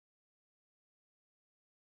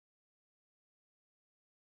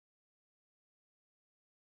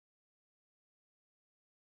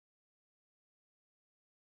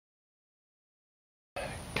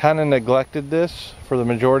kind of neglected this for the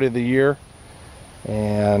majority of the year,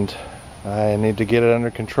 and I need to get it under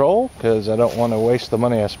control because I don't want to waste the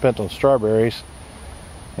money I spent on strawberries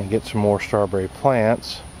and get some more strawberry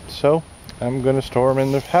plants. So I'm going to store them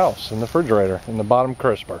in the house, in the refrigerator, in the bottom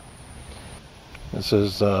crisper. This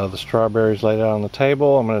is the strawberries laid out on the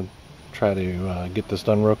table. I'm going to try to get this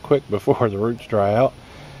done real quick before the roots dry out.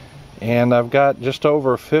 And I've got just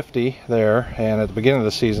over 50 there, and at the beginning of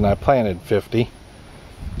the season I planted 50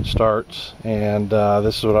 starts, and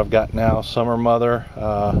this is what I've got now. Some are mother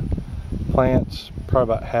plants,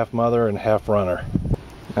 probably about half mother and half runner.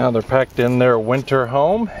 Now they're packed in their winter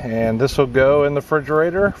home, and this will go in the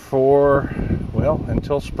refrigerator for, well,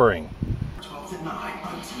 until spring.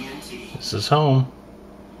 This is home.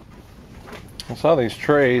 I saw these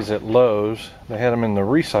trays at Lowe's. They had them in the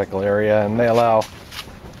recycle area, and they allow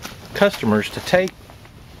customers to take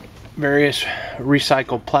various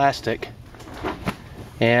recycled plastic,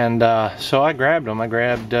 and so I grabbed them. I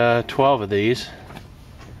grabbed 12 of these,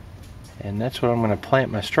 and that's what I'm going to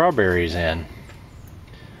plant my strawberries in.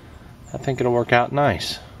 I think it'll work out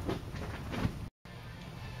nice.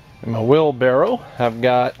 In my wheelbarrow, I've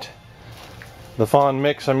got the fawn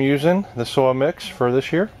mix I'm using, the soil mix for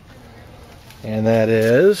this year, and that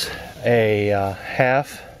is a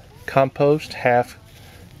half compost, half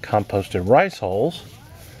composted rice hulls,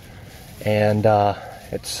 and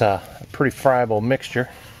it's a pretty friable mixture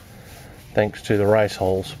thanks to the rice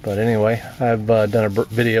hulls. But anyway, I've done a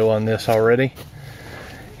video on this already,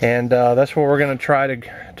 and that's what we're going to try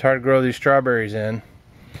to grow these strawberries in.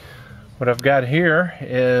 What I've got here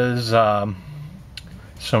is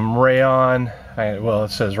some rayon, well,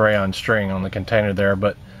 it says rayon string on the container there,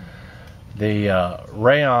 but the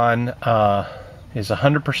rayon is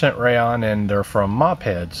 100% rayon, and they're from mop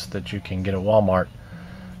heads that you can get at Walmart.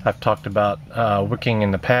 I've talked about wicking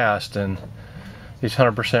in the past, and these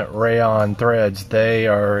 100% rayon threads, they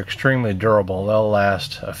are extremely durable. They'll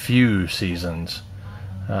last a few seasons,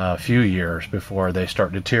 a few years before they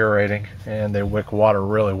start deteriorating, and they wick water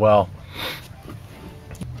really well.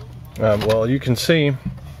 Well, you can see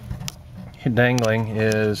dangling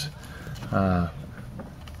is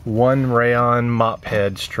one rayon mop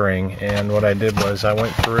head string, and what I did was I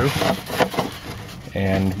went through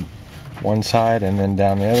and one side and then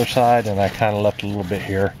down the other side, and I kind of left a little bit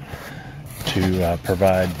here to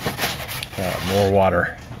provide more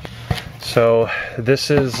water. So this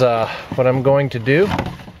is what I'm going to do.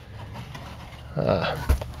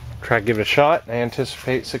 Try to give it a shot. I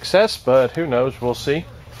anticipate success, but who knows, we'll see.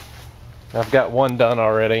 I've got one done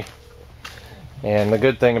already, and the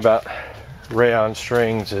good thing about rayon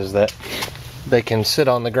strings is that they can sit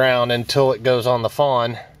on the ground until it goes on the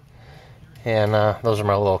fawn, and those are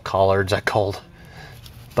my little collards I called,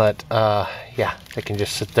 but yeah, they can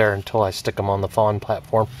just sit there until I stick them on the fawn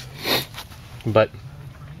platform. But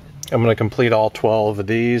I'm going to complete all 12 of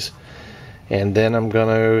these, and then I'm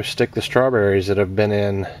going to stick the strawberries that have been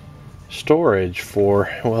in storage for,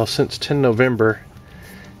 well, since 10 November,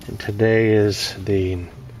 and today is the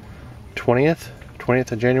 20th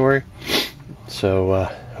of January. So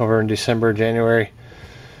over in December, January,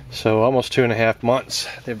 so almost 2.5 months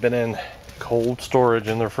they've been in cold storage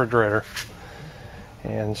in the refrigerator.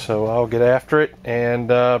 And so I'll get after it and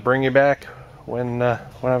bring you back when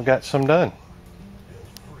I've got some done.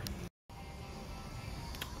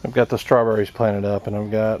 I've got the strawberries planted up, and I've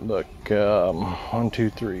got, look, 1, 2,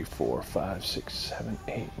 3, 4, 5, 6, 7,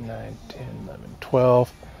 8, 9, 10, 11,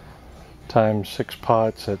 12 times 6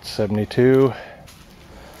 pots. That's 72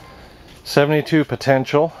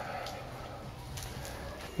 potential,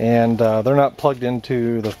 and they're not plugged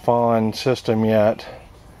into the fawn system yet.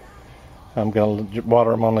 I'm going to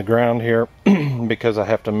water them on the ground here because I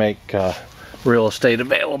have to make real estate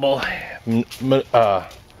available.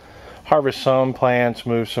 Harvest some plants,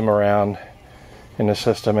 move some around in the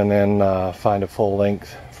system, and then find a full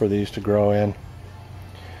length for these to grow in.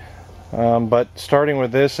 But starting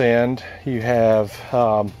with this end, you have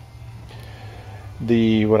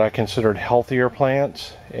what I considered healthier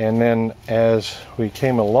plants, and then as we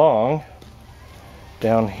came along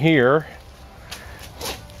down here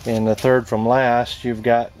in the third from last, you've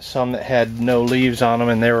got some that had no leaves on them,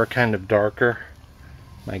 and they were kind of darker.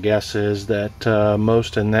 My guess is that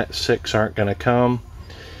most in that 6 aren't going to come.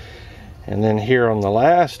 And then here on the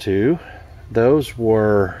last 2, those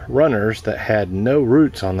were runners that had no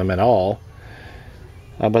roots on them at all.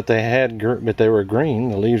 But they were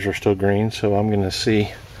green. The leaves are still green, so I'm going to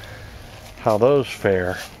see how those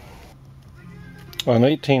fare. On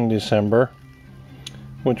 18 December,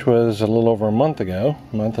 which was a little over a month ago,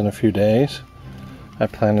 a month and a few days, I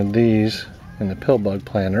planted these in the pill bug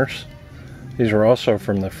planters. These are also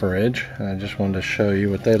from the fridge, and I just wanted to show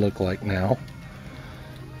you what they look like now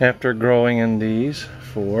after growing in these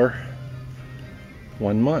for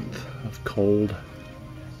 1 month of cold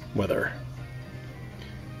weather.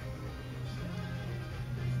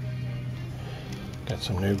 Got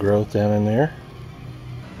some new growth down in there.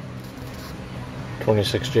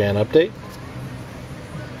 26 Jan update.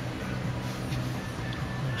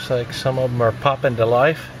 Looks like some of them are popping to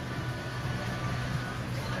life.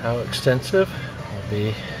 How extensive will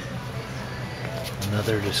be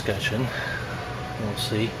another discussion. We'll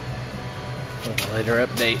see with a later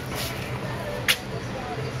update.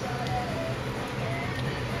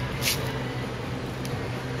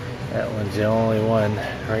 That one's the only one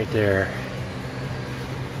right there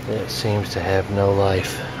that seems to have no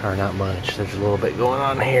life, or not much. There's a little bit going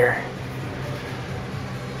on here.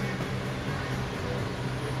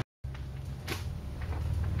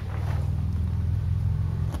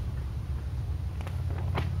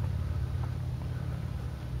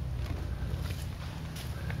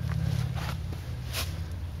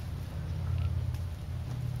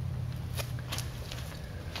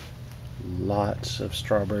 Lots of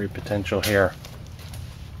strawberry potential here.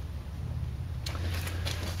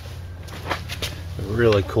 The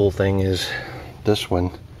really cool thing is this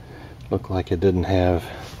one looked like it didn't have,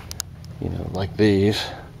 you know, like these,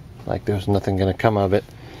 like there was nothing going to come of it.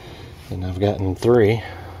 And I've gotten 3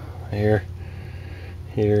 here,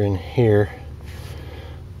 here, and here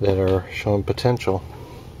that are showing potential.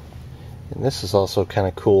 And this is also kind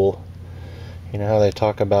of cool. You know how they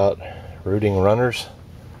talk about rooting runners?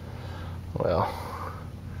 Well,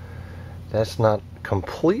 that's not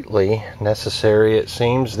completely necessary. It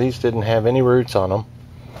seems these didn't have any roots on them,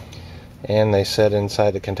 and they sat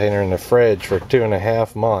inside the container in the fridge for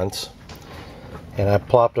 2.5 months, and I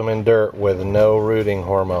plopped them in dirt with no rooting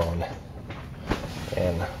hormone.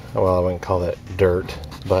 And well, I wouldn't call that dirt,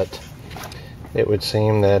 but it would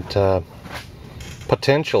seem that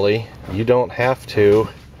potentially you don't have to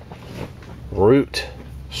root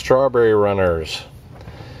strawberry runners.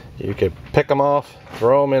 You could pick them off,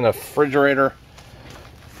 throw them in a refrigerator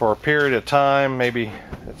for a period of time, maybe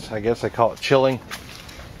I guess they call it chilling,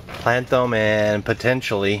 plant them, and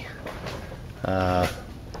potentially I'd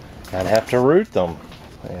have to root them.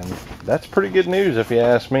 And that's pretty good news if you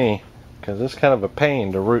ask me, because it's kind of a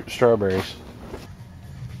pain to root strawberries.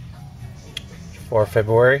 For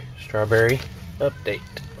February strawberry update.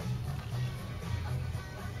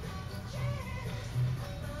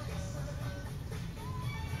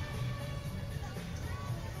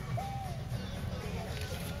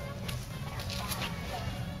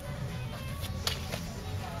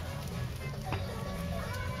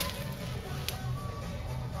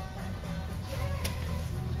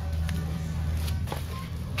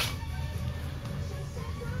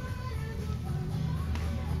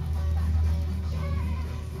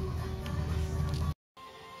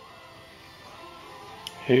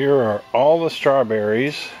 Here are all the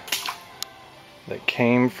strawberries that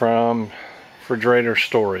came from refrigerator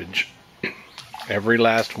storage. Every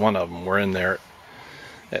last one of them were in there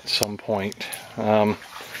at some point.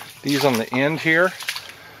 These on the end here,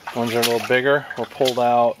 ones are a little bigger, were pulled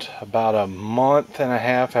out about 1.5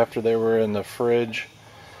 months after they were in the fridge,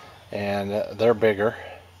 and they're bigger.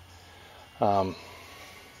 And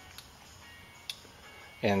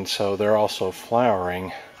so they're also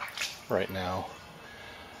flowering right now.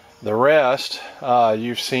 The rest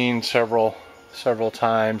you've seen several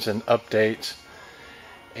times in updates,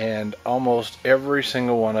 and almost every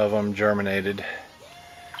single one of them germinated,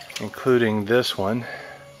 including this one,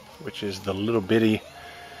 which is the little bitty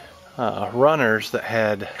runners that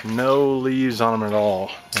had no leaves on them at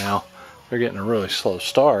all. Now they're getting a really slow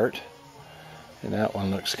start, and that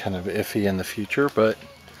one looks kind of iffy in the future,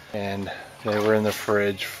 and they were in the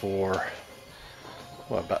fridge for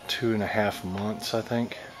what, about 2.5 months, I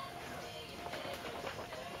think.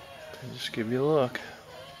 Just give you a look.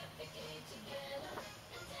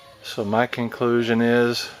 So my conclusion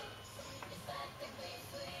is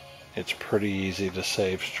it's pretty easy to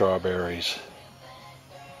save strawberries.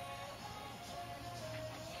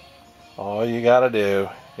 All you gotta do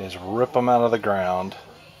is rip them out of the ground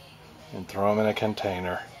and throw them in a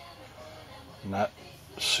container. Not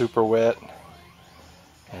super wet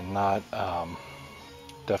and not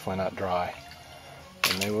definitely not dry.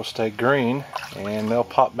 And they will stay green, and they'll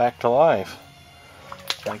pop back to life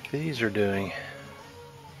like these are doing.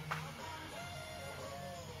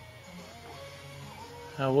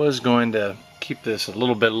 I was going to keep this a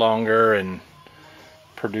little bit longer and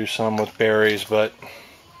produce some with berries, but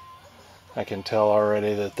I can tell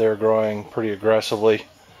already that they're growing pretty aggressively,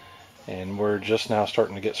 and we're just now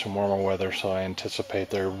starting to get some warmer weather, so I anticipate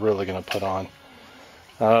they're really going to put on.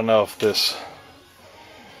 I don't know if this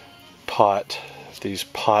pot,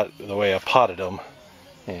 the way I potted them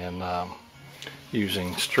and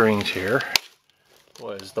using strings here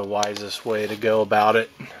was the wisest way to go about it.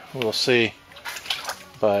 We'll see.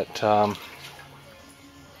 But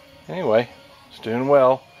anyway, it's doing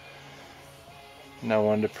well. And I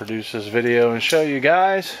wanted to produce this video and show you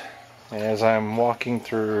guys as I'm walking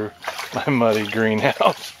through my muddy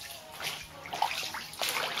greenhouse.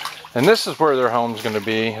 And this is where their home's going to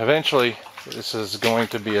be. Eventually, this is going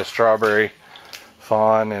to be a strawberry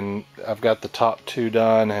fawn, and I've got the top two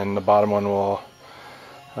done, and the bottom one will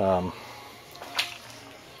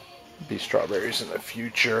be strawberries in the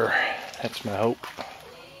future. That's my hope.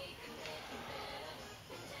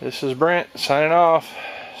 This is Brent signing off.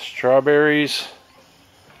 Strawberries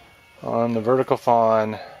on the vertical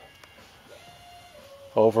fawn,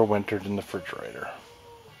 overwintered in the refrigerator.